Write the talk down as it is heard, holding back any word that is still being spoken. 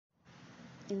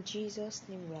In Jesus'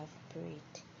 name we have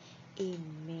prayed.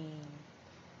 Amen.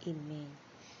 Amen.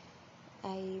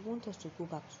 I want us to go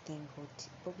back to thank God.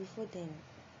 But before then,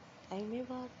 I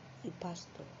remember a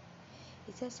pastor.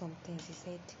 He said some things. He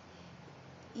said,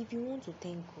 if you want to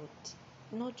thank God,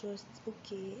 not just,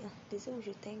 okay, they say we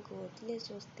should thank God. Let's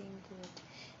just thank God.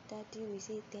 Daddy, we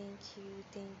say thank you,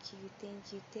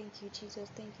 Jesus,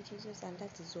 thank you, Jesus, and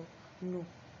that is all. No.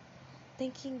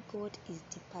 Thanking God is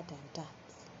deeper than that.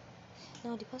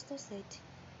 Now, the pastor said,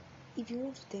 if you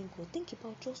want to thank God, think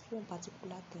about just one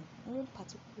particular thing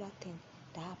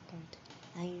that happened,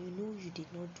 and you know you did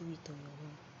not do it on your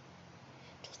own.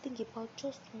 Just think about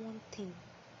just one thing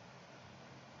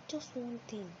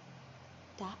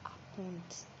that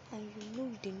happened, and you know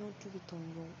you did not do it on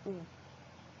your own.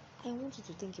 I want you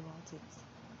to think about it.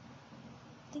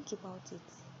 Think about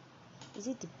it. Is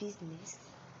it the business?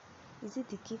 Is it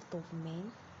the gift of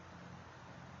men?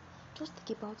 Just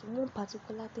think about one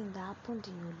particular thing that happened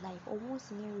in your life, or one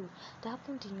scenario that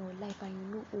happened in your life, and you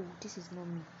know, oh, this is not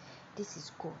me, this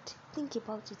is God. Think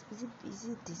about it. Is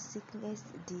it the sickness,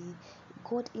 the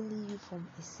God healing you from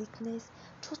a sickness?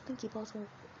 Just think about one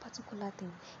particular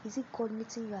thing. Is it God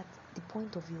meeting you at the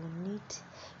point of your need?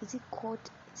 Is it God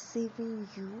saving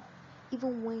you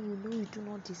even when you know you do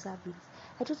not deserve it?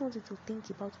 I just want you to think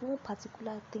about one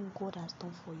particular thing God has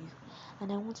done for you,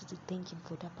 and I want you to thank Him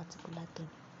for that particular thing.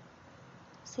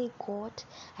 Say, God,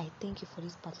 I thank you for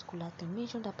this particular thing.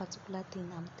 Mention that particular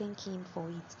thing. I'm thanking Him for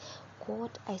it.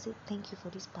 God, I say thank you for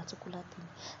this particular thing.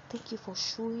 Thank you for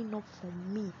showing up for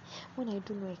me when I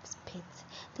do not expect.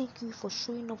 Thank you for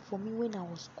showing up for me when I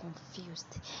was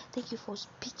confused. Thank you for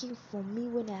speaking for me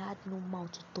when I had no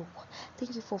mouth to talk.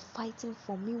 Thank you for fighting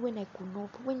for me when I could not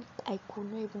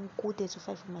even go there to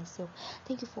fight for myself.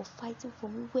 Thank you for fighting for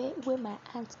me where my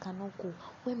hands cannot go,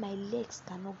 where my legs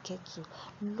cannot get to.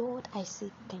 Lord, I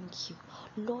say thank you.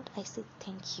 Lord, I say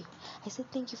thank you. I say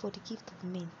thank you for the gift of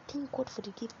men. Thank God for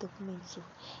the gift of men too.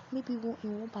 Maybe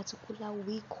in one particular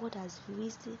way, God has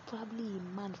raised probably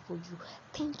a man for you.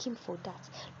 Thank Him for that.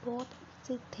 Lord,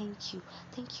 say thank you.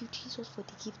 Thank you, Jesus, for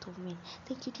the gift of men.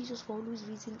 Thank you, Jesus, for always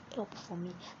raising help for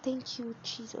me. Thank you,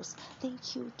 Jesus.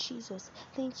 Thank you, Jesus.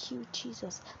 Thank you,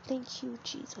 Jesus. Thank you,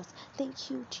 Jesus. Thank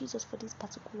you, Jesus, for this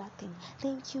particular thing.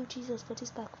 Thank you, Jesus, for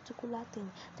this particular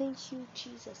thing. Thank you,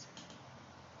 Jesus.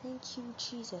 Thank you,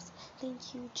 Jesus.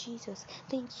 Thank you, Jesus.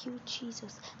 Thank you,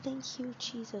 Jesus. Thank you,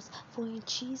 Jesus. For in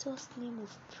Jesus' name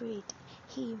we've prayed.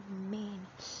 Amen.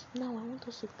 Now I want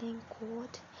us to thank God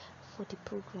for the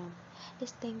program.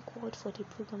 Let's thank God for the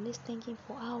program. Let's thank Him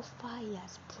for how far He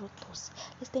has brought us.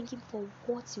 Let's thank Him for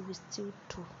what He will still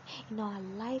do in our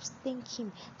lives. Thank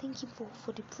Him. Thank Him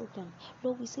for the program.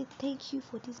 Lord, we say thank you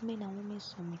for this Men and Women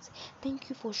Summit. Thank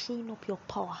you for showing up your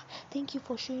power. Thank you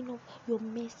for showing up your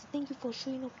mercy. Thank you for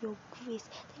showing up your grace.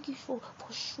 Thank you for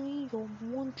showing your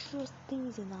wondrous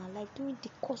things in our life during the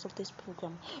course of this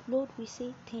program. Lord, we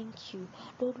say thank you.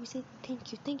 Lord, we say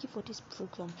thank you. Thank you for this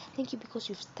program. Thank you because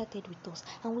you've started with us,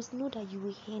 and we know that you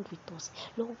will end with us.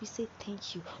 Lord, we say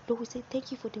thank you. Lord, we say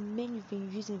thank you for the men you've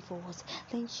been using for us.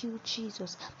 Thank you,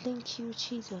 Jesus. Thank you,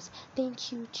 Jesus.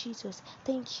 Thank you, Jesus.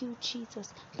 Thank you,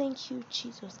 Jesus. Thank you,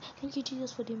 Jesus. Thank you,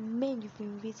 Jesus, for the men you've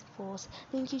been raising for us.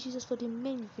 Thank you, Jesus, for the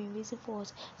men you've been raising for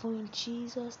us. For in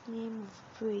Jesus' name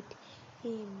we've prayed.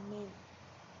 Amen.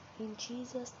 In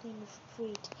Jesus' name we've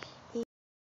prayed.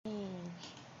 Amen.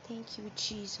 Thank you,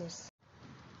 Jesus.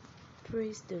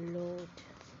 Praise the Lord.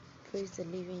 Praise the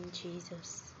living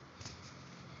Jesus.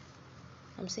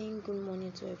 I'm saying good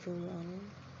morning to everyone.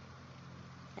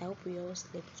 I hope we all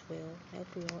slept well. I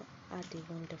hope we all had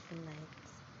a wonderful night.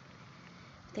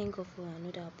 Thank God for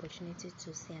another opportunity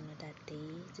to see another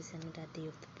day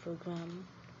of the program.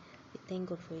 We thank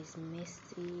God for His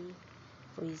mercy,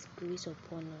 for His grace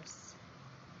upon us,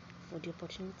 for the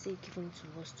opportunity given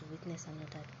to us to witness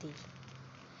another day.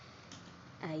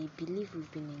 I believe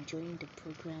we've been enjoying the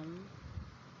program.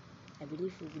 I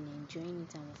believe we've been enjoying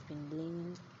it, and we've been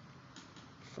learning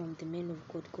from the men of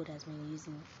God God has been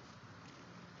using.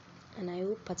 And I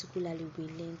hope particularly we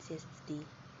learned yesterday.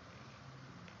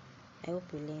 I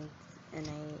hope we learned, and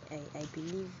I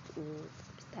believe we'll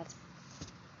start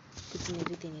putting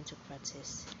everything into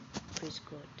practice. Praise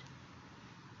God.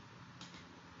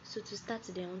 So to start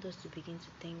today, I want us to begin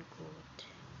to thank God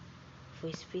for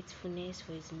His faithfulness,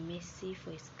 for His mercy,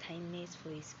 for His kindness, for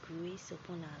His grace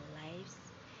upon our lives,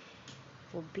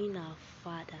 for being our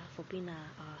Father, for being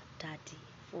our Daddy,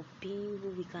 for being who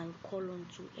we can call on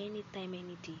to anytime,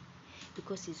 any day,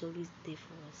 because He's always there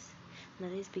for us. Now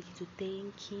let's begin to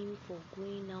thank Him for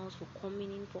going out, for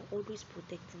coming in, for always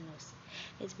protecting us.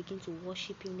 Let's begin to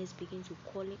worship Him. Let's begin to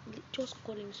call Him. Just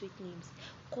call Him sweet names.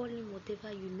 Call Him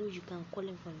whatever you know you can call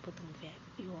Him from the bottom of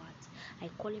your heart. I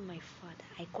call Him my Father.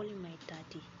 I call Him my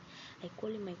Daddy. I call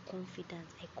Him my confidant.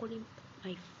 I call Him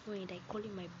my friend. I call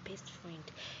Him my best friend.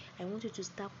 I want you to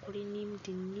start calling Him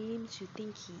the names you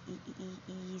think He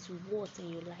is worth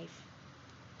in your life.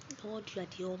 Lord, you are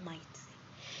the Almighty.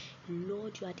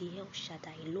 Lord, you are the El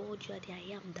Shaddai. Lord, you are the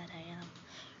I am that I am.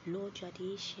 Lord, you are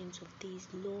the ancient of days.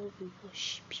 Lord, we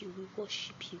worship you. We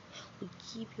worship you. We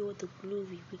give you all the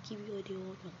glory. We give you all the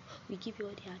honor. We give you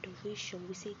all the adoration.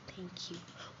 We say thank you.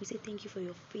 We say thank you for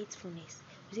your faithfulness.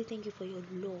 We say thank you for your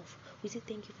love. We say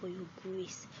thank you for your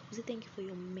grace. We say thank you for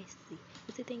your mercy.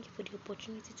 We say thank you for the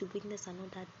opportunity to witness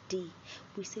another day.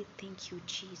 We say thank you,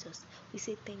 Jesus. We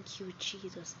say thank you,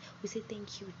 Jesus. We say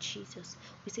thank you, Jesus.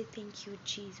 We say thank you,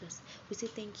 Jesus. We say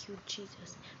thank you,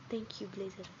 Jesus. Thank you,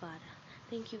 blessed Father.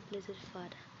 Thank you, blessed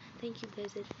Father. Thank you,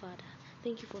 blessed Father.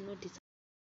 Thank you for not disappointing.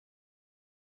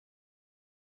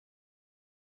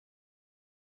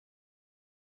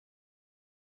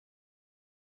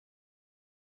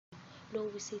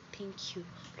 Lord, we say thank you.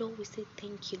 Lord, we say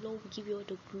thank you. Lord, we give you all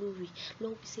the glory.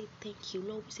 Lord, we say thank you.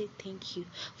 Lord, we say thank you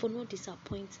for not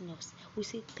disappointing us. We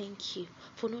say thank you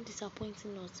for not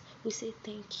disappointing us. We say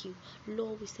thank you.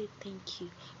 Lord, we say thank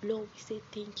you. Lord, we say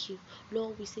thank you.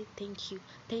 Lord, we say thank you.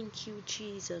 Thank you,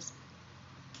 Jesus.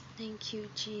 Thank you,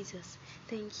 Jesus.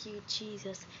 Thank you,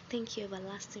 Jesus. Thank you,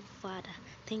 everlasting Father.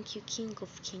 Thank you, King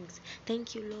of Kings.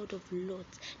 Thank you, Lord of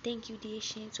Lords. Thank you, the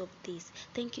Ancient of Days.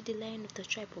 Thank you, the Lion of the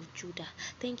tribe of Judah.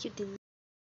 Thank you, the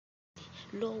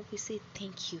Lord, we say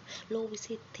thank you. Lord, we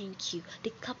say thank you.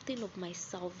 The captain of my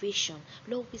salvation.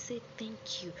 Lord, we say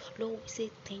thank you. Lord, we say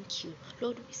thank you.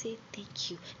 Lord, we say thank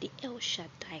you. The El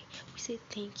Shaddai. We say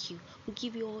thank you. We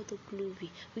give you all the glory.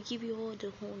 We give you all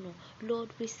the honor.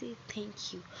 Lord, we say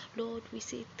thank you. Lord, we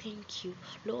say thank you.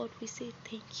 Lord, we say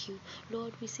thank you.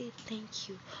 Lord, we say thank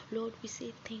you. Lord, we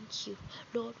say thank you.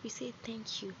 Lord, we say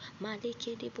thank you.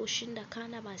 Maleke de boshinda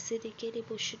kana ba sedeke de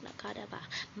boshinda kada ba.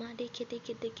 Maleke de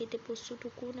kede bosu. I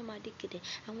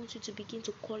want you to begin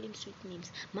to call him sweet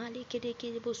names. Lord,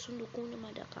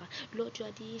 you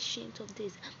are the ancient of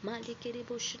days.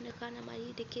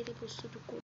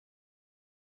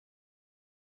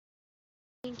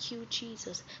 Thank you,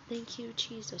 Jesus. Thank you,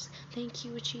 Jesus. Thank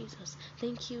you, Jesus.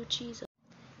 Thank you, Jesus.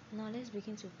 Now let's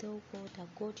begin to tell God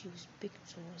that God, you speak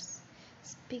to us.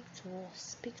 Speak to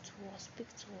us. Speak to us. Speak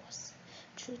to us.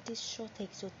 Through this short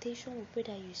exhortation, we pray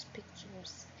that you speak to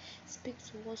us. Speak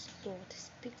to us, Lord.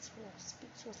 Speak to us.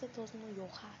 Speak to us. Let us know your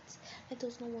heart. Let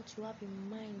us know what you have in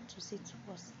mind to say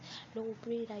to us. Lord, we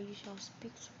pray that you shall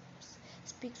speak to us.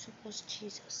 Speak to us,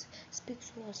 Jesus. Speak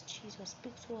to us, Jesus.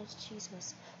 Speak to us,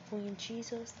 Jesus. For in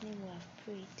Jesus' name we have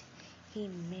prayed.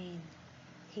 Amen.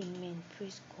 Amen.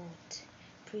 Praise God.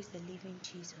 Praise the living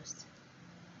Jesus.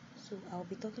 So I'll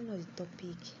be talking on the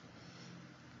topic,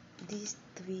 these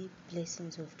three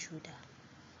blessings of Judah.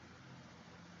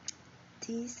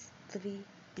 These three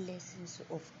blessings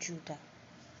of Judah.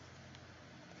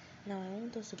 Now I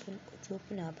want us to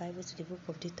open our Bible to the book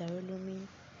of Deuteronomy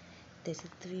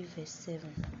 33 verse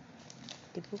 7.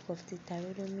 The book of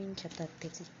Deuteronomy chapter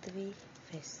 33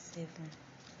 verse 7.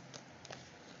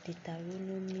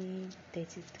 Deuteronomy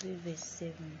 33 verse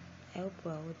 7. I hope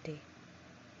we are all there.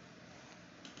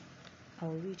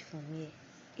 I'll read from here.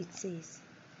 It says,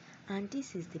 "And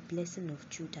this is the blessing of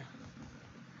Judah.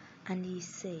 And he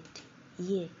said,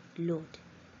 Yea, Lord,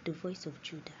 the voice of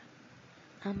Judah,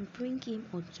 and bring him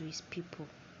unto his people.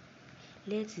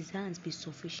 Let his hands be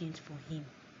sufficient for him,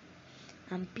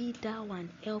 and be thou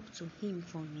an help to him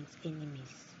from his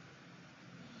enemies."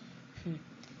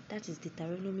 That is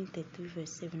Deuteronomy 33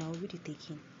 verse 7. I'll read it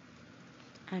again.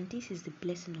 And this is the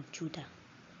blessing of Judah.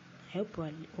 I hope we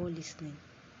are all listening.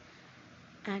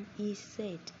 And he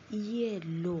said, Yea,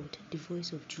 Lord, the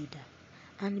voice of Judah,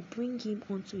 and bring him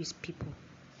unto his people.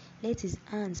 Let his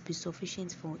hands be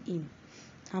sufficient for him,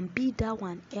 and be thou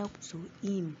an help to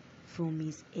him from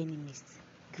his enemies.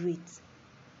 Great.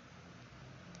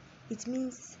 It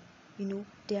means,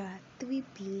 there are three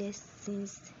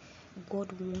blessings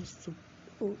God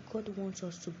wants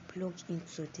us to plug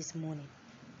into this morning.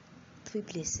 Three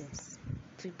blessings.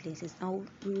 Now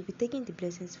we will be taking the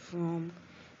blessings from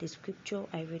the scripture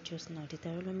I read just now,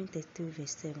 Deuteronomy 33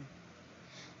 verse 7.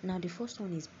 Now the first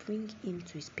one is bring him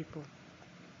to his people.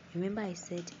 Remember I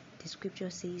said the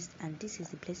scripture says, and this is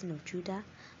the blessing of Judah,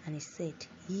 and it said,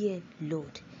 Yea,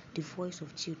 Lord, the voice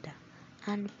of Judah,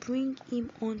 and bring him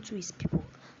unto his people.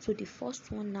 So the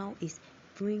first one now is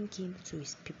bring him to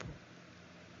his people.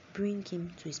 Bring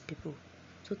him to his people.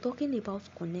 So talking about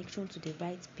connection to the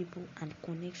right people and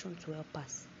connection to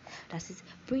helpers. That is,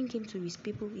 bring him to his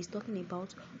people is talking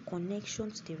about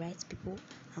connection to the right people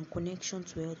and connection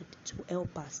to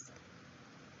helpers.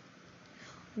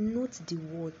 Note the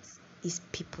words, his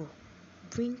people.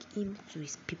 Bring him to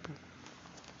his people.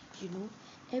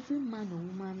 Every man or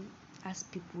woman has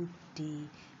people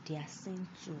they are sent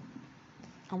to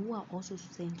and who are also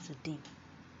sent to them.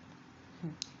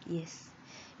 Yes,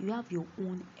 you have your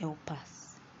own helpers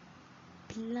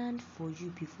planned for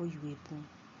you before you were born.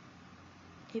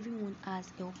 Everyone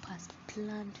has helpers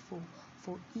planned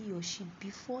for he or she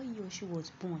before he or she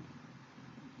was born.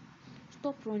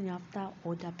 Stop running after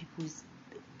other people's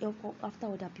people.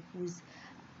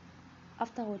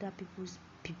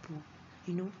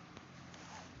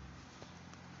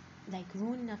 Like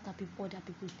running after other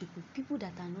people's people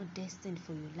that are not destined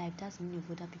for your life. That's the meaning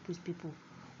of other people's people.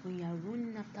 When you are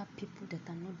running after people that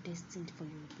are not destined for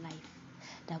your life,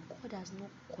 that God has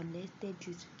not connected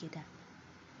you together,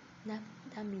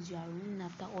 that means you are running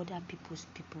after other people's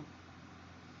people.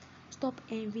 Stop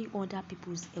envying other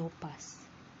people's helpers.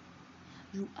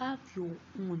 You have your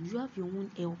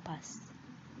own helpers.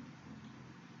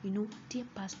 Dear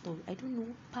pastor, I don't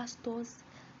know, pastors,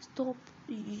 stop.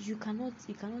 You cannot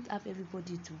have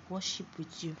everybody to worship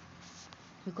with you,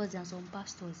 because there are some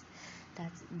pastors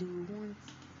that they want,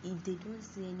 if they don't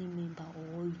see any member,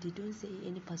 or if they don't see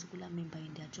any particular member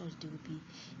in their church, they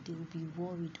will be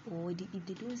worried. Or if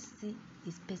they don't see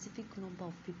a specific number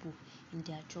of people in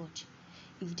their church,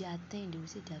 if they are 10, they will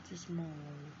say they are too small.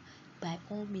 By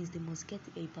all means, they must get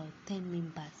about 10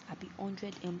 members,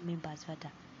 100 members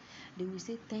rather. They will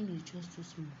say 10 is just too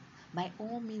small. By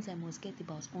all means, I must get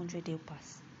about 100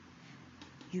 helpers.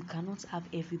 You cannot have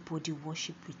everybody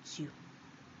worship with you.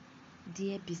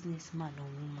 Dear businessman or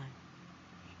woman,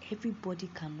 everybody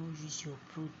cannot use your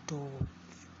product.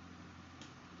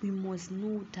 We must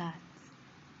know that.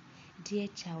 Dear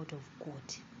child of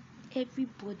God,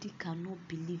 everybody cannot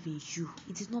believe in you.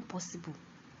 It is not possible.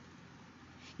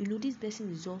 This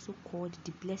blessing is also called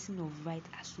the blessing of right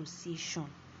association.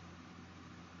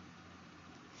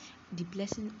 The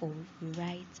blessing of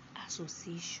right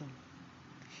association.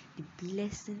 The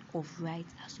blessing of right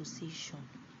association.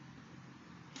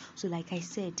 So like I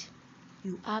said,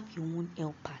 you have your own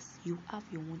helpers.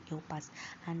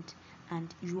 And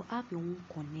you have your own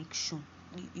connection.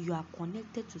 You are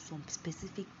connected to some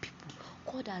specific people.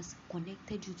 God has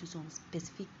connected you to some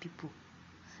specific people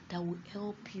that will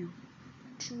help you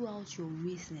throughout your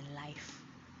race in life.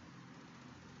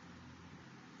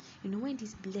 When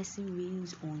this blessing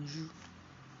rains on you,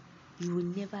 you will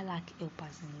never lack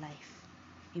helpers in life.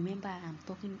 Remember, I'm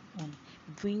talking on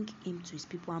bring him to his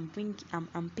people. I'm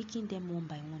picking them one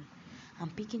by one. I'm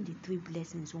picking the 3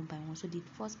 blessings one by one. So the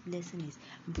first blessing is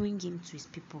bring him to his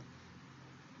people.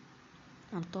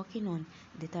 I'm talking on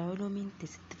Deuteronomy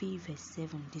 33 verse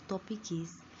 7. The topic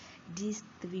is these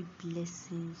 3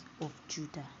 blessings of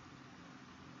Judah.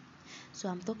 So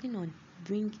I'm talking on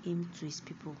bring him to his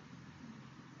people.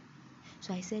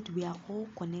 So I said we are all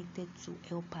connected to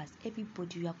helpers.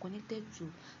 Everybody, you are connected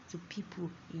to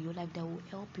people in your life that will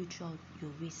help you throughout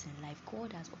your race in life.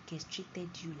 God has orchestrated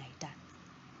you like that.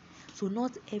 So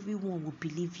not everyone will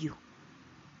believe you.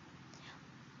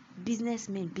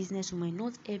 Businessmen, businesswomen,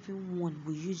 not everyone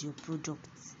will use your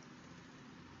products.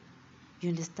 You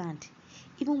understand?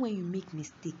 Even when you make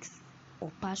mistakes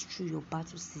or pass through your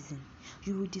battle season,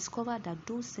 you will discover that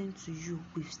those sent to you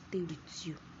will stay with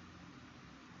you.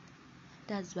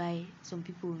 That's why some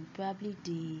people probably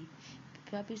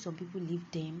some people leave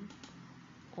them,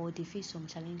 or they face some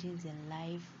challenges in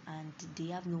life and they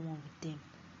have no one with them.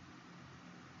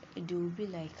 They will be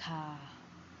like,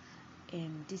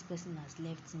 this person has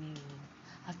left me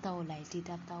after all I did,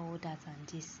 after all that and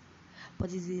this.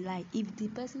 But it's a lie. If the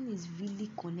person is really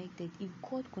connected, if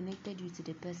God connected you to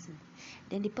the person,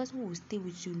 then the person will stay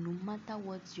with you no matter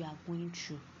what you are going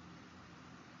through.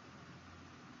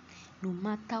 No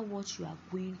matter what you are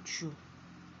going through.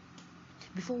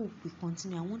 Before we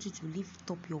continue, I want you to lift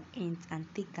up your hands and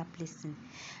take that blessing,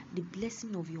 the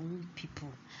blessing of your own people.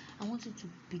 I want you to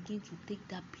begin to take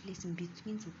that blessing,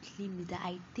 begin to claim it, that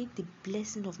I take the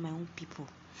blessing of my own people.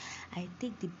 I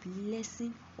take the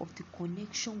blessing of the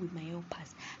connection with my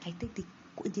helpers. I take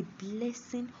the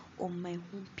blessing of my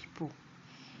own people.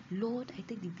 Lord, I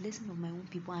take the blessing of my own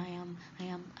people.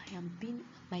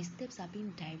 My steps are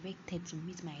being directed to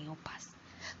meet my helpers,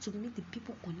 to meet the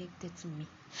people connected to me.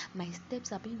 My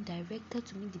steps are being directed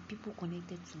to meet the people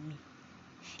connected to me.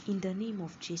 In the name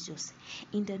of Jesus.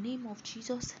 In the name of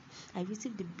Jesus, I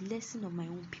receive the blessing of my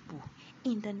own people.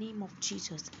 In the name of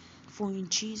Jesus. For in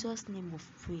Jesus' name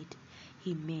we've prayed.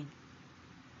 Amen.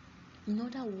 In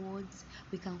other words,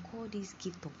 we can call this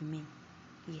gift of men.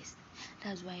 Yes,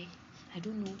 that's why I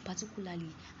don't know, particularly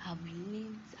I've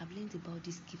learned about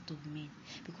this gift of men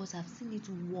because I've seen it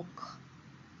work.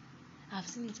 I've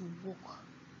seen it work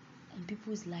in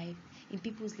people's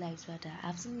lives rather.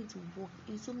 I've seen it work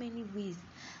in so many ways.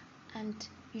 And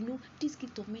this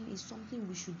gift of men is something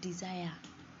we should desire.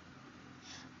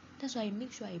 That's why I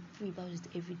make sure I pray about it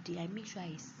every day. I make sure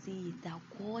I say it, that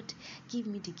God give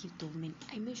me the gift of men.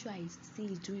 I make sure I say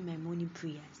it during my morning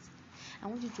prayers. I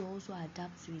want you to also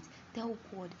adapt to it. Tell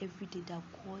God every day that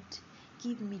God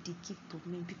give me the gift of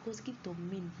men, because gift of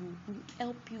men will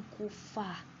help you go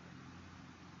far.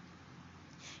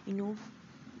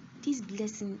 This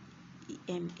blessing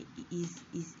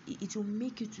it will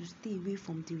make you to stay away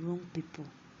from the wrong people.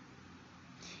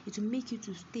 It will make you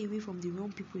to stay away from the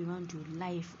wrong people around your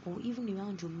life or even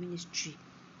around your ministry.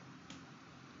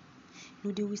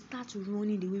 They will start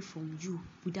running away from you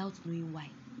without knowing why.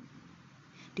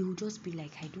 They will just be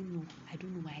like, I don't know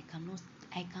why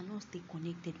I cannot stay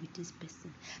connected with this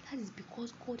person. That is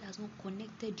because God has not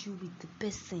connected you with the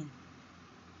person.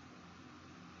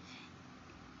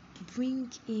 Bring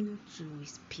him to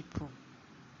his people.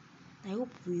 I hope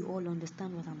we all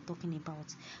understand what I'm talking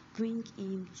about. Bring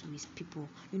him to his people.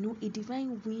 A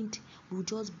divine wind will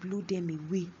just blow them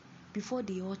away before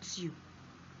they hurt you.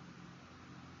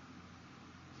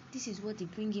 This is what the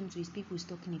bring him to his people is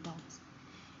talking about.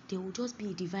 There will just be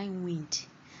a divine wind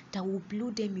that will blow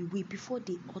them away before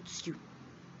they hurt you.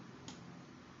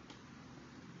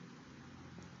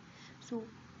 So,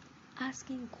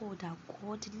 asking God that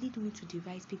God lead me to the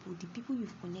right people, the people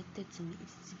you've connected to me, it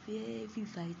is very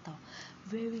vital,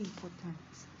 very important.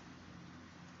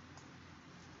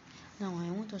 Now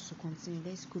I want us to continue.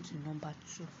 Let's go to number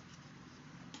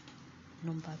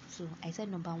 2. I said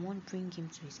number 1, bring him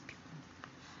to his people.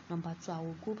 Number 2, I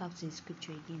will go back to the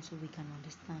scripture again so we can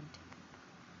understand.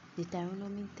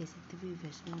 Deuteronomy 33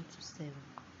 verse 1 to 7.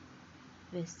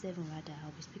 Verse 7 rather,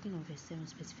 I'll be speaking of verse 7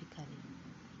 specifically.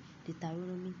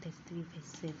 Deuteronomy 33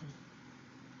 verse 7.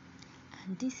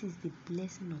 And this is the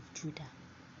blessing of Judah.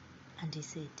 And he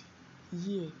said,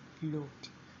 Hear, Lord,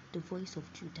 the voice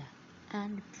of Judah,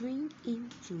 and bring him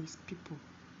to his people.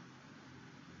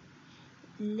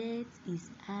 Let his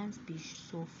hands be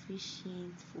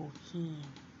sufficient for him.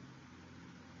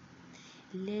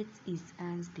 Let his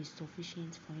hands be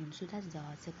sufficient for him. So that is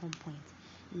our second point.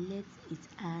 Let his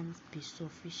hands be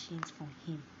sufficient for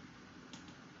him.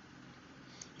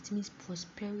 It means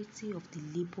prosperity of the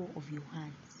labor of your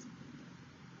hands.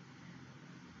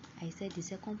 I said the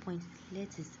second point is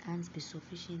let his hands be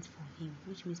sufficient for him,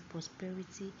 which means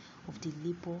prosperity of the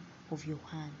labor of your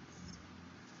hands.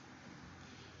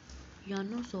 You are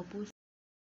not supposed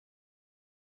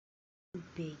to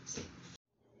beg.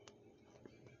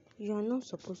 You are not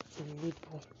supposed to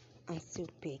labor and still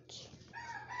beg.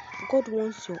 God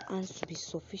wants your hands to be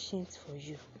sufficient for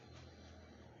you.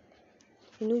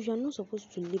 You are not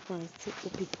supposed to labor and still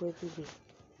owe people everywhere.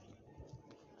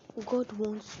 God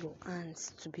wants your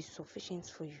hands to be sufficient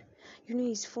for you.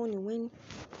 It's funny when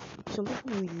some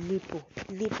people will labor,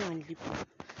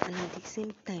 and at the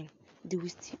same time, they will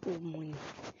still owe money.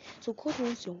 So God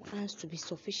wants your hands to be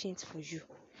sufficient for you.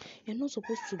 You're not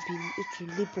supposed to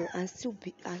labor and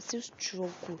still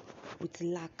struggle with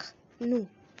lack. No.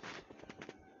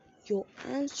 Your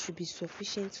hands should be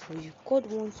sufficient for you. God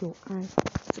wants your hands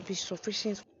to be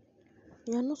sufficient.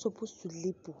 You are not supposed to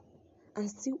labor and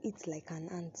still eat like an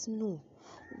ant. No.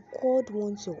 God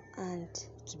wants your hand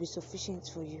to be sufficient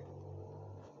for you.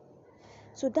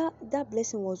 So that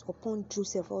blessing was upon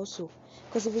Joseph also.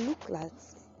 Because if you look at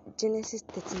Genesis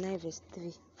 39 verse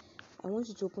 3, I want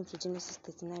you to open to Genesis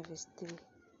 39 verse 3.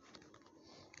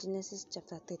 Genesis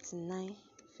chapter 39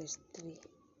 verse 3.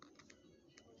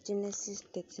 Genesis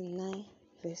 39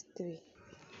 verse 3.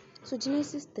 So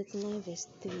Genesis 39 verse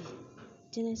 3.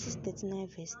 Genesis 39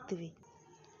 verse 3.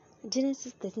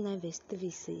 Genesis 39 verse 3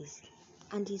 says,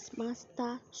 And his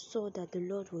master saw that the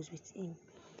Lord was with him,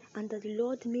 and that the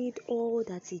Lord made all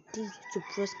that he did to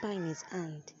prosper in his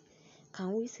hand.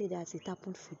 Can we say that it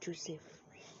happened for Joseph?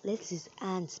 Let his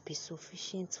hands be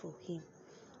sufficient for him.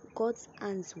 God's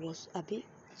hands was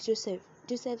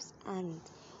Joseph's hand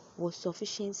was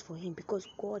sufficient for him because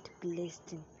God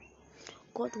blessed him.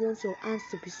 God wants your hands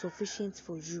to be sufficient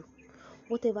for you.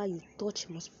 Whatever you touch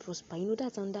must prosper.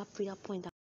 That's another prayer point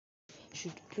that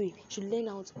should pray, should learn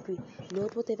how to pray.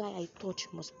 Lord, whatever I touch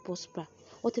must prosper.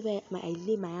 Whatever I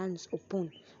lay my hands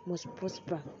upon must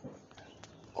prosper.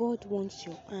 God wants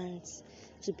your hands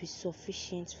to be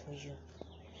sufficient for you.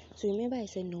 So remember I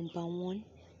said number 1,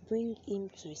 bring him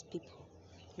to his people.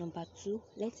 Number 2,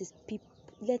 let his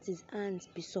let his hands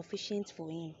be sufficient for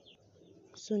him.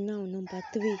 So now number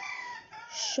 3,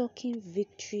 shocking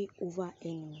victory over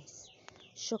enemies.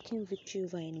 Shocking victory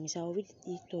over enemies. I'll read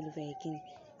it all over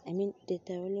again.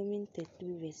 Deuteronomy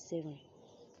 33 verse 7.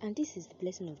 And this is the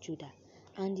blessing of Judah.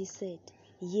 And he said,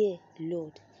 Yea,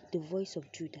 Lord, the voice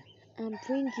of Judah, and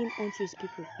bring him unto his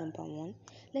people. Number 1.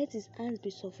 Let his hands be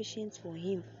sufficient for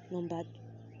him. Number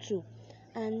 2.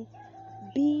 And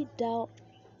be thou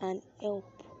an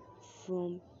help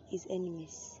from his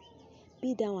enemies.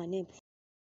 Be thou an help.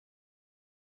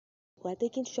 We are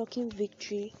taking shocking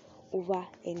victory over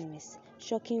enemies.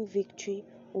 Shocking victory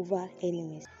over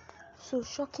enemies. So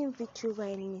shocking victory over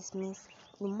enemies means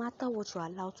no matter what you are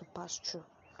allowed to pass through,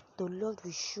 the Lord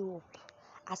will show up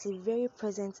as a very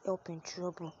present help in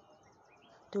trouble.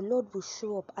 The Lord will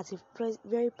show up as a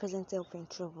very present help in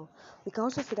trouble. We can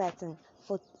also see that in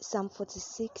Psalm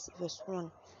 46 verse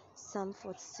 1. Psalm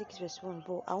 46 verse 1,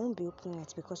 but I won't be opening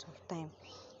it because of time.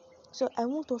 So I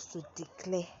want us to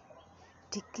declare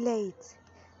it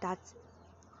that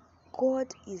God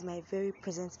is my very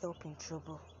present help in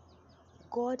trouble.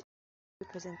 God is my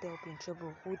very present help in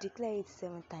trouble. We'll declare it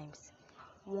 7 times.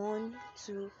 1,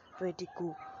 2, ready,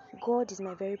 go. God is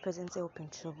my very present help in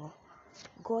trouble.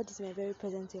 God is my very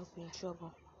present help in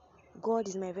trouble. God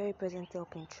is my very present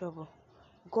help in trouble.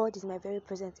 God is my very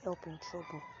present help in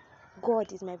trouble.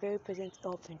 God is my very present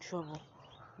help in trouble.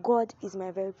 God is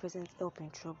my very present help in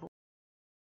trouble.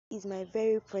 Is my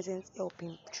very present help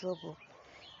in trouble.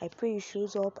 I pray He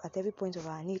shows up at every point of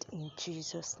our need in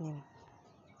Jesus' name.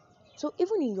 So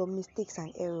even in your mistakes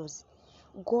and errors,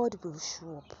 God will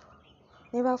show up.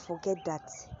 Never forget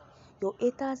that your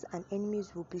haters and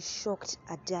enemies will be shocked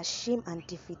at their shame and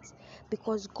defeat,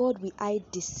 because God will hide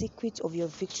the secret of your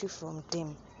victory from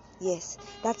them. Yes,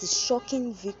 that is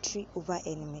shocking victory over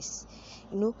enemies.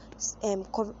 1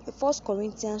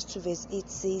 Corinthians 2 verse 8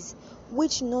 says,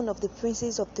 which none of the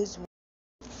princes of this world,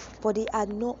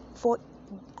 for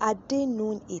had they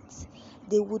known it,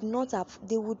 they would not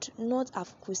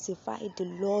have crucified the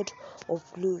Lord of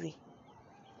glory.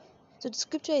 So the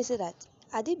scripture is said that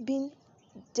had it been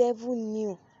devil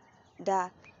knew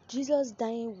that Jesus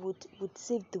dying would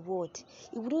save the world,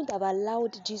 he wouldn't have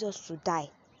allowed Jesus to die.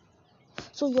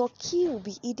 So your key will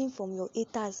be hidden from your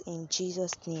haters in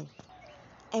Jesus' name.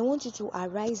 I want you to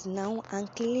arise now and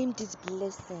claim these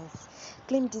blessings.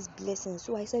 Claim these blessings.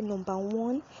 So I said, number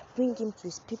 1, bring him to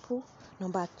his people.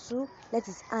 Number 2, let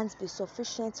his hands be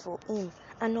sufficient for him.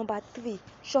 And number 3,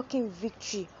 shocking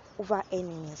victory over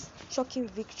enemies. Shocking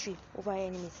victory over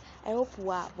enemies. I hope we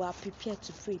are prepared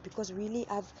to pray, because we really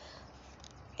have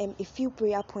a few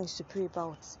prayer points to pray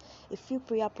about.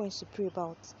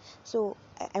 So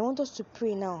I want us to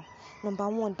pray now. Number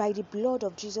 1, by the blood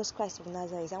of Jesus Christ of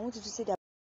Nazareth. I want you to say that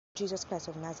Jesus Christ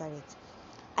of Nazareth,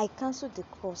 I cancel the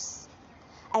curse.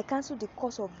 I cancel the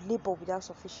curse of labor without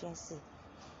sufficiency,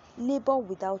 labor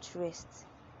without rest,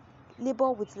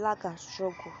 labor with lack and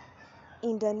struggle.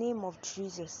 In the name of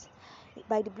Jesus,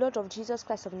 by the blood of Jesus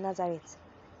Christ of Nazareth,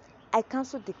 I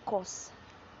cancel the curse.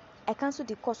 I cancel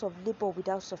the curse of labor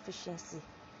without sufficiency,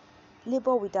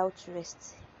 labor without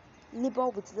rest, labor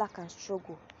with lack and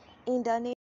struggle. In the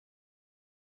name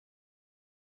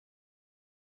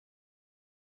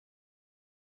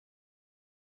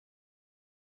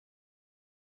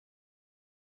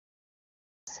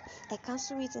I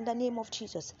cancel it in the name of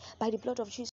Jesus, by the blood of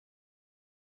Jesus.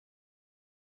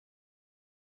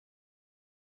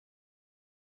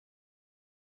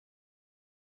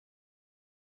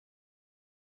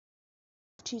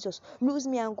 Jesus, lose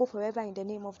me and go forever in the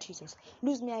name of Jesus.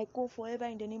 Lose me, I go forever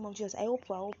in the name of Jesus. I hope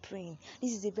we are all praying.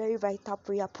 This is a very vital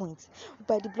prayer point.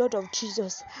 By the blood of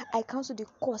Jesus, I cancel the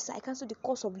curse. I cancel the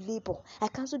curse of labor. I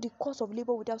cancel the curse of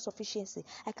labor without sufficiency.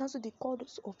 I cancel the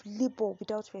curse of labor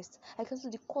without rest. I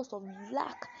cancel the curse of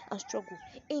lack and struggle.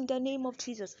 In the name of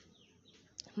Jesus.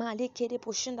 Ma lekede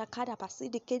poshunda kada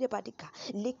pasidi kede badika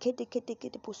lekede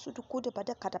kede posudu kude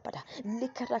bada kada bada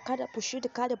lekada poshude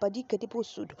kada badika de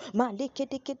posudu ma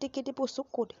lekede kede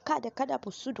posukude kada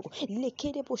posudu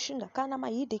lekede poshunda kana ma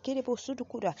yide kede posudu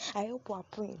kuda. I hope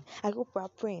we are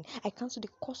praying. I cancel the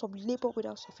curse of labor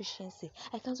without sufficiency.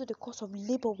 I cancel the curse of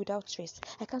labor without stress.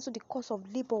 I cancel the curse of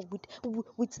labor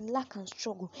with lack and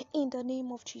struggle in the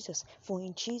name of Jesus. For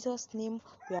in Jesus' name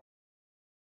we are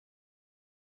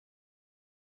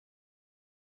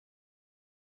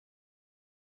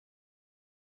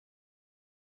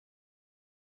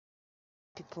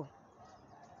people.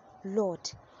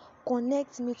 Lord,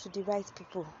 connect me to the right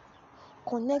people.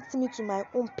 Connect me to my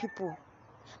own people.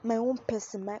 my own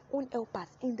person, my own helpers,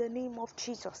 in the name of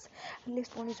Jesus. Let's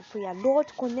turn into prayer. Lord,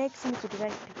 connect me to the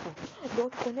right people.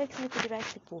 Lord, connect me to the right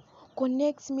people.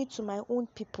 Connect me to my own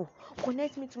people.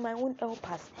 Connect me to my own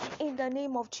helpers, in the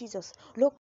name of Jesus.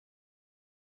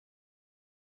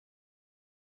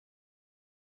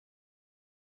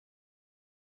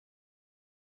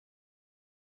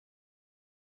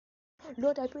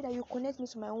 Lord, I pray that you connect me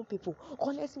to my own people,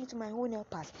 connect me to my own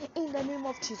helpers. In the name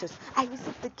of Jesus, I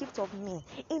receive the gift of men.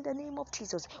 In the name of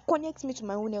Jesus, connect me to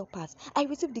my own helpers. I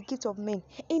receive the gift of men.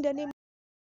 In the name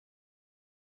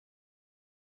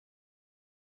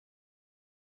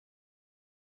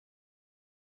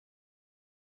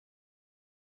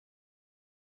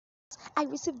I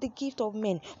receive the gift of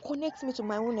men. Connect me to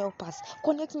my own helpers.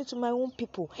 Connect me to my own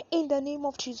people. In the name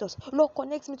of Jesus. Lord,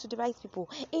 connect me to the right people.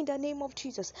 In the name of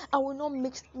Jesus. I will not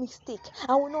make mistake.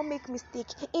 I will not make mistake.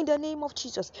 In the name of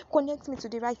Jesus. Connect me to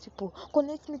the right people.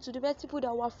 Connect me to the right people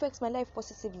that will affect my life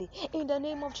positively. In the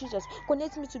name of Jesus.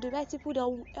 Connect me to the right people that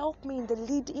will help me in the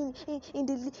lead in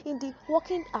the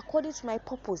walking according to my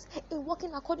purpose. In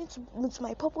walking according to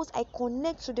my purpose, I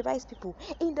connect to the right people.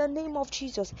 In the name of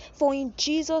Jesus. For in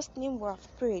Jesus' name we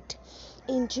have prayed.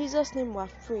 In Jesus' name we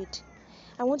have prayed.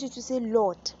 I want you to say,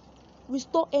 Lord,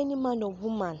 restore any man or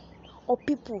woman or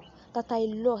people that I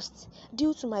lost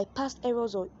due to my past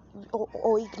errors or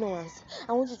ignorance.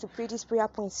 I want you to pray this prayer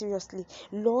point seriously.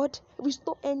 Lord,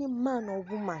 restore any man or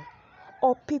woman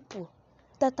or people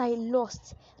that I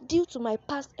lost due to my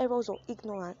past errors or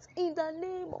ignorance. In the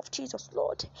name of Jesus,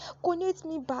 Lord, connect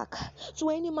me back to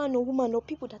any man or woman or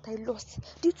people that I lost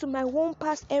due to my own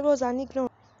past errors and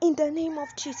ignorance. In the name of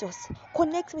Jesus,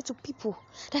 connect me to people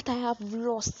that I have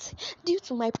lost due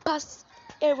to my past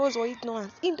errors or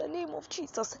ignorance. In the name of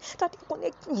Jesus, that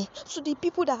connect me to the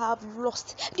people that I have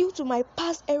lost due to my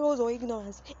past errors or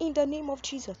ignorance. In the name of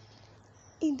Jesus.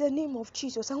 In the name of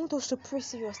Jesus, I want us to pray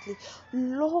seriously.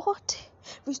 Lord,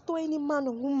 restore any man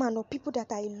or woman or people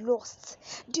that I lost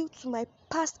due to my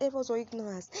past errors or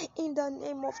ignorance. In the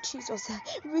name of Jesus,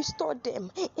 restore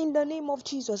them. In the name of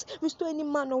Jesus, restore any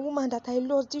man or woman that I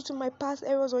lost due to my past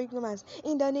errors or ignorance.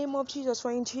 In the name of Jesus,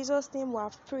 for in Jesus' name we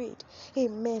have prayed.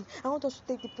 Amen. I want us to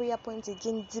take the prayer point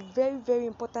again. It's a very, very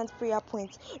important prayer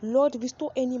point. Lord,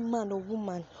 restore any man or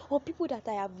woman or people that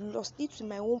I have lost due to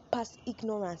my own past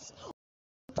ignorance,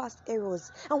 past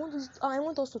errors. I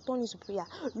want us to turn into prayer.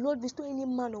 Lord, restore any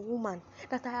man or woman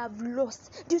that I have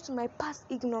lost due to my past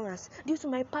ignorance, due to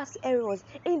my past errors.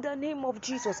 In the name of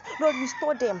Jesus, Lord,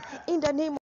 restore them. In the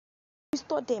name of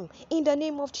Restore them in the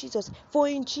name of Jesus. For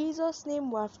in Jesus'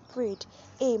 name we have prayed.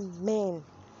 Amen.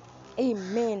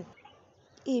 Amen.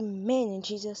 Amen in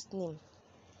Jesus' name.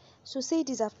 So say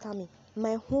this after me.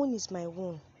 My own is my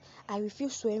own. I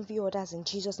refuse to envy others in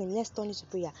Jesus' name. Let's turn it to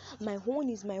prayer. My own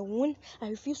is my own. I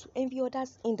refuse to envy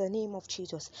others in the name of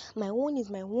Jesus. My own is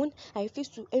my own. I refuse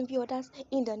to envy others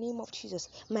in the name of Jesus.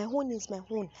 My own is my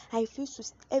own. I refuse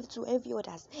to envy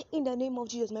others in the name of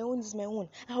Jesus. My own is my own.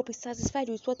 I will be satisfied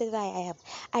with whatever I have.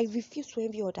 I refuse to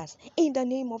envy others in the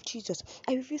name of Jesus.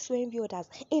 I refuse to envy others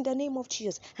in the name of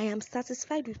Jesus. I am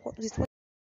satisfied with what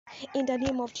in the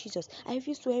name of Jesus. I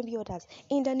refuse to envy others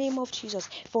in the name of Jesus.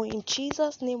 For in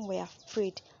Jesus' name we have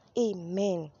prayed.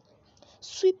 Amen.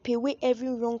 Sweep away every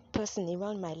wrong person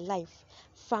around my life,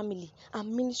 family,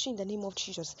 and ministry in the name of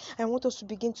Jesus. I want us to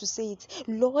begin to say it.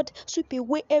 Lord, sweep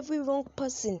away every wrong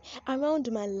person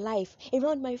around my life,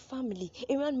 around my family,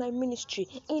 around my ministry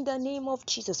in the name of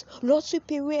Jesus. Lord,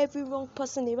 sweep away every wrong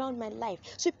person around my life,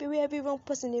 sweep away every wrong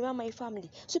person around my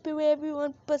family, sweep away every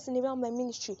wrong person around my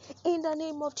ministry in the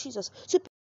name of Jesus. Sweep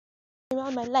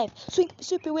around my life,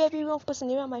 sweep away every wrong person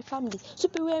around my family,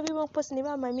 sweep away every wrong person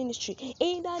around my ministry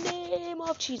in the name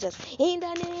of Jesus, in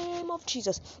the name of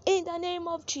Jesus, in the name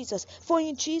of Jesus. For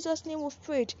in Jesus' name we've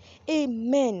prayed.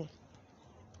 Amen.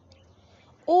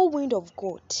 O wind of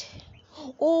God,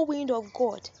 O wind of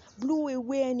God, blow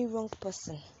away any wrong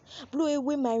person, blow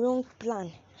away my wrong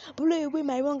plan, blow away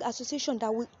my wrong association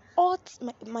that will hurt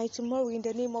my tomorrow in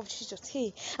the name of Jesus.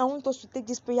 Hey, I want us to take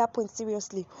this prayer point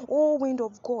seriously. Oh, wind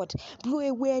of God, blow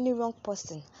away any wrong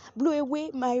person, blow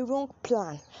away my wrong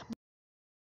plan,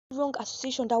 wrong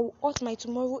association that will hurt my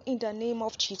tomorrow in the name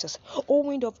of Jesus. Oh,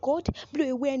 wind of God, blow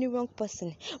away any wrong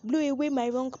person, blow away my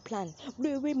wrong plan,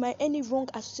 blow away my any wrong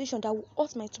association that will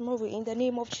hurt my tomorrow in the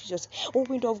name of Jesus. Oh,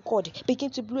 wind of God, begin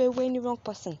to blow away any wrong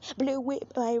person, blow away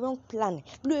my wrong plan,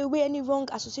 blow away any wrong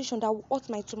association that will hurt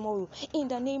my tomorrow in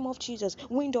the name of Jesus.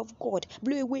 Wind of God,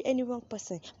 blow away any wrong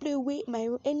person, blow away my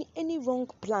any wrong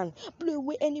plan, blow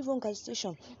away any wrong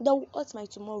association that will hurt my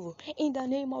tomorrow in the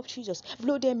name of Jesus.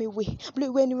 Blow them away, blow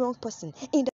away any wrong person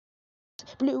in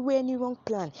the Blow away any wrong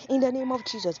plan. In the name of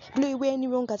Jesus. Blow away any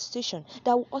wrong association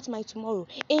that will hurt my tomorrow.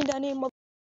 In the name of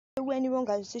blow away any wrong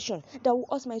association that will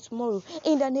hurt my tomorrow.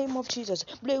 In the name of Jesus.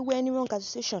 Blow away any wrong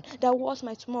association that will hurt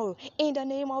my tomorrow. In the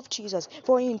name of Jesus.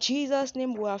 For in Jesus'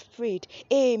 name we have prayed.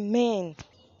 Amen.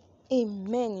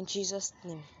 Amen in Jesus'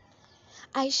 name.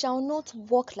 I shall not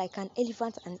walk like an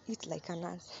elephant and eat like an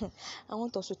ant. I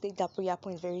want us to take that prayer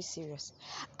point very serious.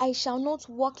 I shall not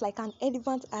walk like an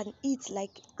elephant and eat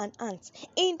like an ant.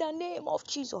 In the name of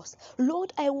Jesus.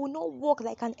 Lord, I will not walk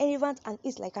like an elephant and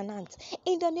eat like an ant.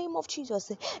 In the name of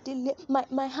Jesus.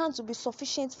 My hands will be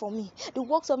sufficient for me. The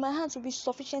works of my hands will be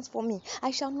sufficient for me.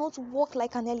 I shall not walk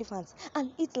like an elephant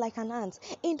and eat like an ant.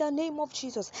 In the name of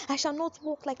Jesus. I shall not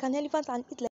walk like an elephant and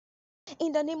eat like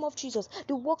in the name of Jesus,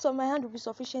 the works of my hand will be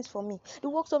sufficient for me. The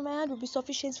works of my hand will be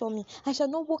sufficient for me. I shall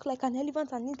not walk like an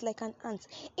elephant and eat like an ant.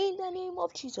 In the name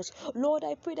of Jesus, Lord,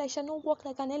 I pray that I shall not walk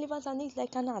like an elephant and eat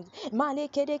like an ant. Male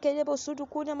kede kede bo sudu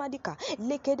kuna madika.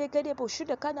 Le kede kede bo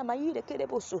shuda kada mayi de kede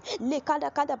bo su. Le kada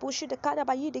kada bo shuda kada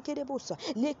mayi de kede bo sa.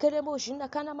 Le kede bo shuda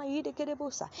kada mayi de kede bo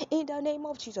sa. In the name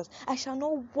of Jesus, I shall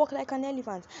not walk like an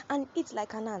elephant and eat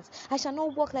like an ant. I shall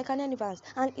not walk like an elephant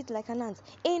and eat like an ant.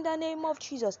 In the name of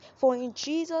Jesus, for in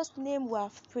Jesus' name we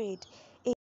have prayed.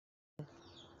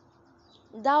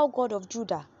 Thou God of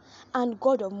Judah and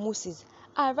God of Moses,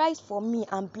 arise for me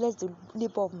and bless the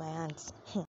labor of my hands.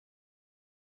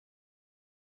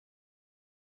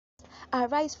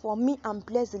 Arise for me and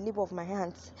bless the labor of my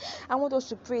hands. I want us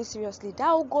to pray seriously.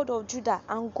 Thou God of Judah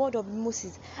and God of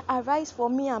Moses, arise for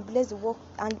me and bless the work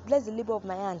and bless the labor of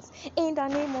my hands. In the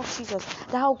name of Jesus,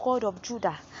 thou God of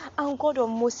Judah and God of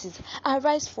Moses,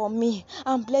 arise for me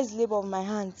and bless the labor of my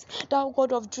hands. Thou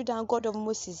God of Judah and God of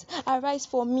Moses, arise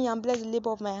for me and bless the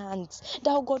labor of my hands.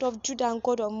 Thou God of Judah and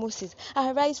God of Moses,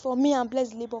 arise for me and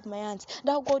bless the labor of my hands.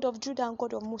 Thou God of Judah and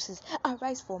God of Moses,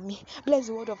 arise for me, bless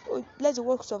the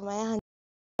works of my hands.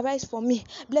 Arise for me,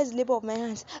 bless the labor of my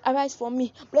hands. Arise for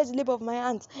me, bless the labor of my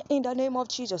hands. In the name of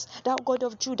Jesus, thou God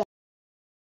of Judah.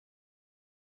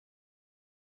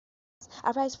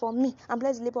 Arise for me and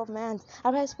bless the labor of my hands.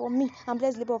 Arise for me and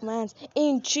bless the labor of my hands.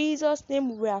 In Jesus'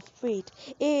 name we are prayed.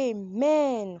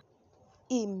 Amen.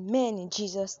 Amen in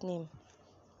Jesus' name.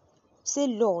 Say,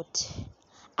 Lord,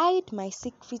 hide my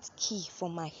secret key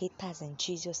from my haters in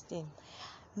Jesus' name.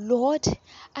 Lord,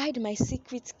 hide my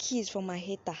secret keys from my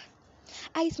hater.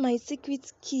 Hide my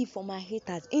secret key for my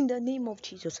haters in the name of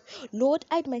Jesus. Lord,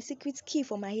 hide my secret key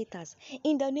for my haters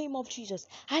in the name of Jesus.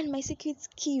 Hide my secret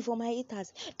key for my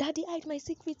haters. Daddy, hide my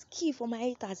secret key for my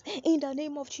haters in the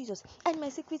name of Jesus. Hide my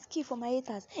secret key for my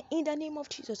haters in the name of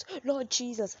Jesus. Lord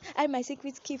Jesus, hide my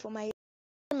secret key for my haters.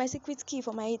 My secret key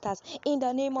for my haters in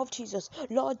the name of Jesus.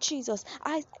 Lord Jesus,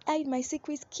 I hide my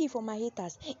secret key for my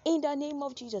haters in the name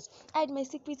of Jesus. Hide my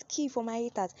secret key for my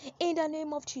haters in the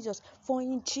name of Jesus. For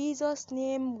in Jesus'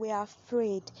 name we have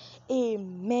prayed.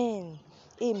 Amen.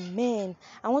 Amen.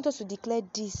 I want us to declare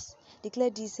this.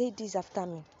 Declare this. Say this after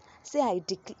me. Say,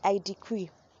 I decree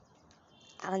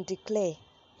and declare,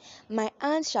 my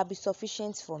hands shall be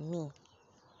sufficient for me.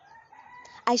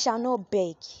 I shall not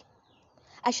beg.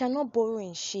 I shall not borrow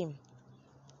in shame.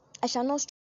 I shall not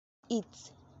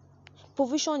eat.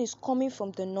 Provision is coming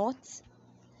from the north,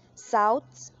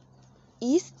 south,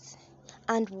 east,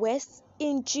 and west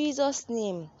in Jesus'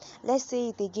 name. Let's say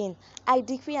it again. I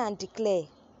decree and declare,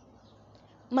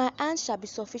 my hands shall be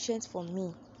sufficient for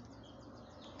me.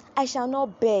 I shall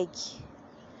not beg.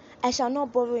 I shall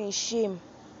not borrow in shame.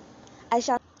 I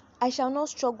shall not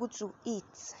struggle to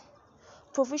eat.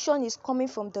 Provision is coming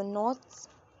from the north,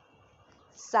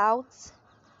 south,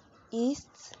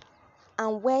 east,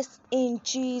 and west in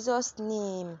Jesus'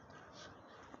 name.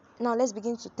 Now let's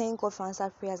begin to thank God for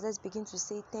answered prayers. Let's begin to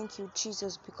say thank you,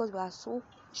 Jesus, because we are so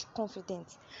confident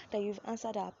that you've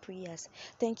answered our prayers.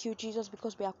 Thank you, Jesus,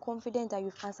 because we are confident that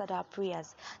you've answered our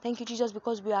prayers. Thank you, Jesus,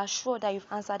 because we are sure that you've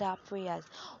answered our prayers.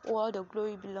 Oh, all the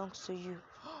glory belongs to you.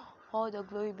 All the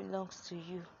glory belongs to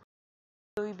you.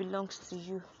 Glory belongs to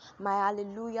you. My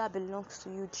hallelujah belongs to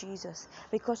you, Jesus,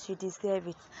 because you deserve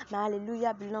it. My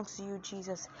hallelujah belongs to you,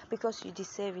 Jesus, because you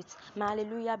deserve it. My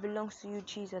hallelujah belongs to you,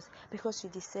 Jesus, because you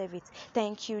deserve it.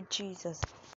 Thank you, Jesus.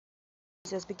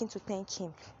 Jesus, begin to thank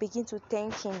him. Begin to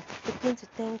thank him. Begin to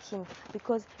thank him,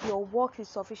 because your work is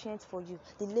sufficient for you.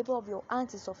 The labor of your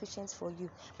hands is sufficient for you.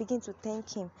 Begin to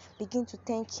thank him. Begin to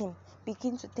thank him.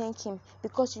 Begin to thank him,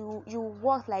 because you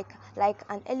walk like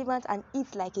an elephant and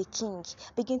eat like a king.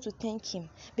 Begin to thank him.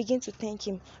 Begin to thank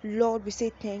him. Lord, we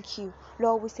say thank you.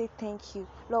 Lord, we say thank you.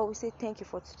 Lord, we say thank you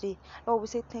for today. Lord, we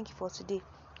say thank you for today.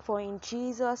 For in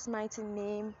Jesus' mighty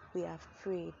name we have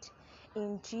prayed.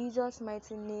 In Jesus'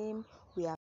 mighty name we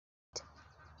have prayed.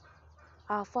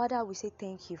 Our Father, we say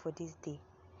thank you for this day.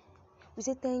 We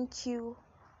say thank you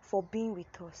for being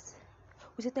with us.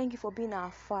 We say thank you for being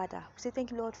our Father. We say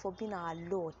thank you, Lord, for being our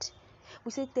Lord.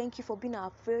 We say thank you for being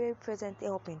our very present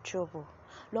help in trouble.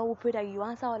 Lord, we pray that you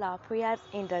answer all our prayers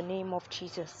in the name of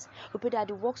Jesus. We pray that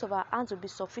the works of our hands will be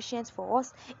sufficient for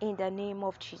us in the name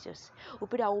of Jesus. We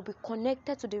pray that we'll be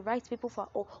connected to the right people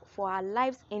for our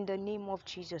lives in the name of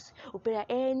Jesus. We pray that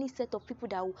any set of people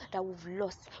that we've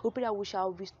lost, we pray that we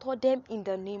shall restore them in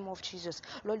the name of Jesus.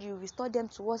 Lord, you restore them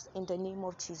to us in the name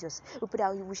of Jesus. We pray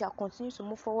that we shall continue to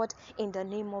move forward in the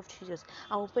name of Jesus.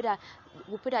 And we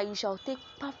pray that you shall take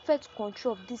perfect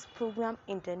control of this program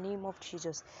in the name of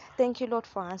Jesus. Thank you, Lord,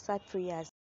 for answered prayers.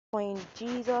 For in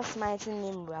Jesus' mighty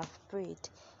name we have prayed.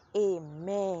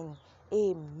 Amen.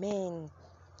 Amen.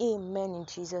 Amen in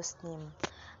Jesus' name.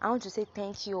 I want to say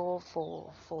thank you all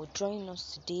for joining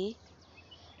us today.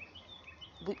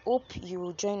 We hope you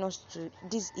will join us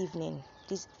this evening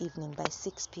by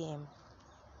 6 p.m.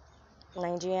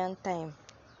 Nigerian time.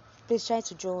 Please try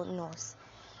to join us.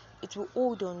 It will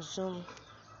hold on Zoom.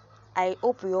 I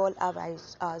hope we all have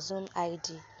our Zoom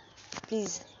ID.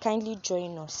 Please kindly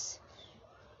join us.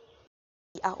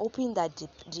 We are hoping that the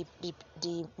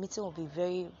meeting will be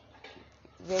very,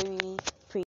 very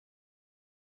pretty.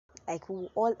 Like, we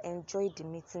will all enjoy the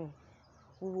meeting.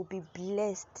 We will be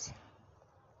blessed.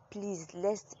 Please,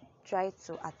 let's try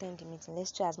to attend the meeting.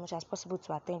 Let's try as much as possible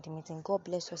to attend the meeting. God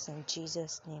bless us in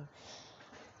Jesus' name.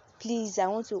 Please, I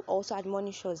want to also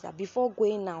admonish us that before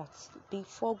going out,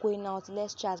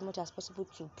 let's try as much as possible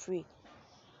to pray.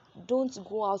 Don't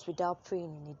go out without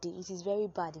praying in a day. It is very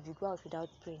bad if you go out without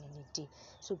praying in a day.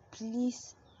 So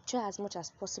please try as much as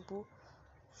possible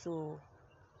to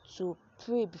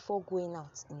pray before going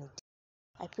out in a day.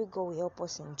 I pray God will help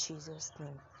us in Jesus'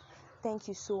 name. Thank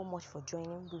you so much for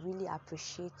joining. We really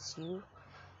appreciate you.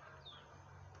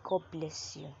 God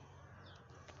bless you.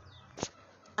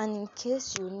 And in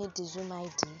case you need the Zoom ID,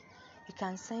 you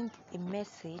can send a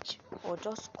message or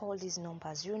just call this number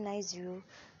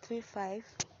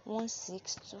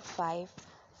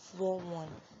 09035162541.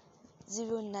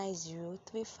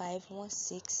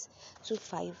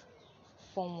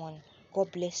 09035162541.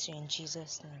 God bless you in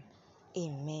Jesus' name.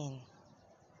 Amen.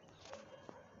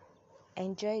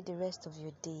 Enjoy the rest of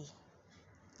your day.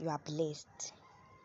 You are blessed.